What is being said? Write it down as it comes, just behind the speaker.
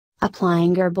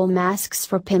Applying herbal masks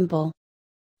for pimple.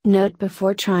 Note: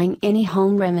 before trying any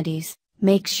home remedies,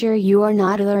 make sure you are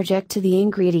not allergic to the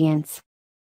ingredients.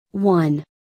 1.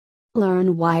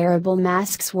 Learn why herbal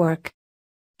masks work.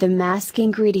 The mask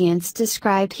ingredients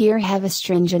described here have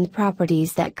astringent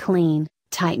properties that clean,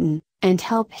 tighten, and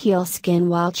help heal skin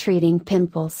while treating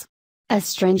pimples.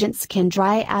 Astringents can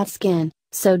dry out skin,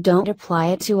 so don't apply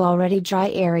it to already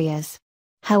dry areas.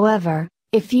 However,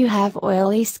 if you have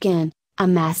oily skin, a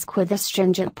mask with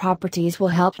astringent properties will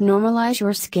help normalize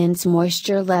your skin's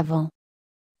moisture level.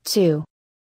 2.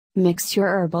 Mix your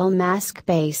herbal mask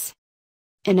base.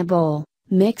 In a bowl,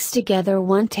 mix together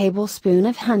 1 tablespoon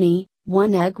of honey,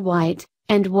 1 egg white,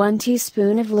 and 1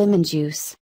 teaspoon of lemon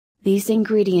juice. These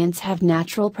ingredients have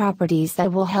natural properties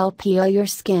that will help heal your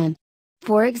skin.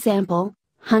 For example,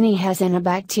 honey has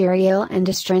antibacterial and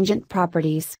astringent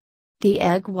properties. The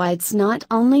egg whites not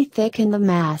only thicken the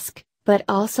mask, but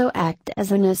also act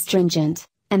as an astringent,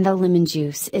 and the lemon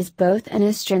juice is both an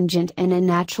astringent and a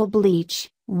natural bleach,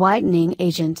 whitening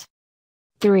agent.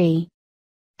 3.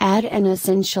 Add an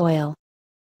essential oil.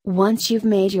 Once you've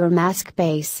made your mask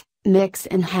base, mix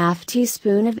in ½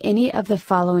 teaspoon of any of the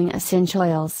following essential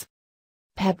oils: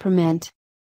 peppermint,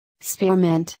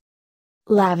 spearmint,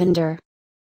 lavender,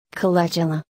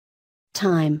 calendula,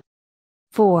 thyme.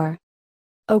 4.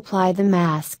 Apply the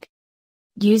mask.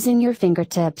 Using your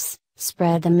fingertips,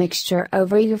 spread the mixture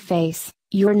over your face,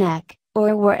 your neck,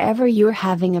 or wherever you're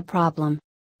having a problem.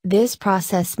 This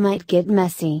process might get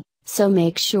messy, so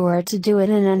make sure to do it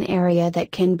in an area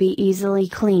that can be easily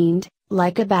cleaned,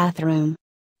 like a bathroom.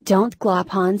 Don't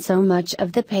glop on so much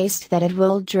of the paste that it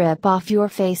will drip off your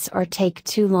face or take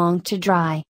too long to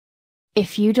dry.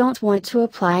 If you don't want to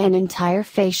apply an entire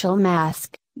facial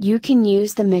mask, you can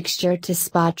use the mixture to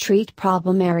spot treat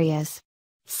problem areas.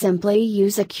 Simply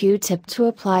use a Q-tip to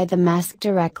apply the mask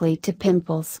directly to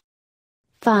pimples.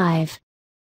 5.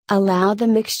 Allow the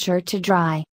mixture to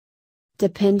dry.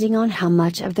 Depending on how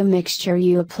much of the mixture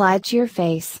you apply to your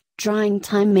face, drying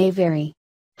time may vary.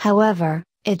 However,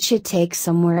 it should take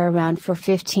somewhere around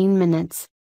 15 minutes.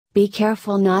 Be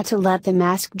careful not to let the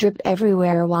mask drip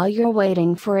everywhere while you're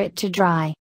waiting for it to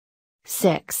dry.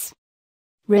 6.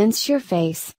 Rinse your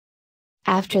face.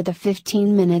 After the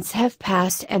 15 minutes have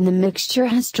passed and the mixture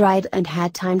has dried and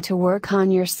had time to work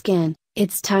on your skin,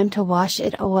 it's time to wash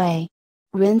it away.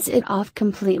 Rinse it off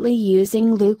completely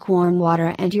using lukewarm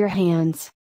water and your hands.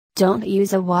 Don't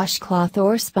use a washcloth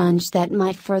or sponge that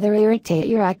might further irritate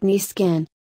your acne skin.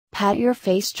 Pat your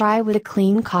face dry with a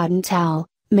clean cotton towel,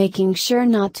 making sure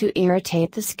not to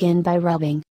irritate the skin by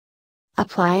rubbing.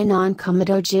 Apply a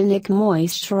non-comedogenic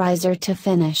moisturizer to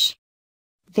finish.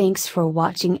 Thanks for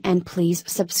watching, and please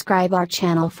subscribe our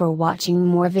channel for watching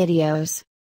more videos.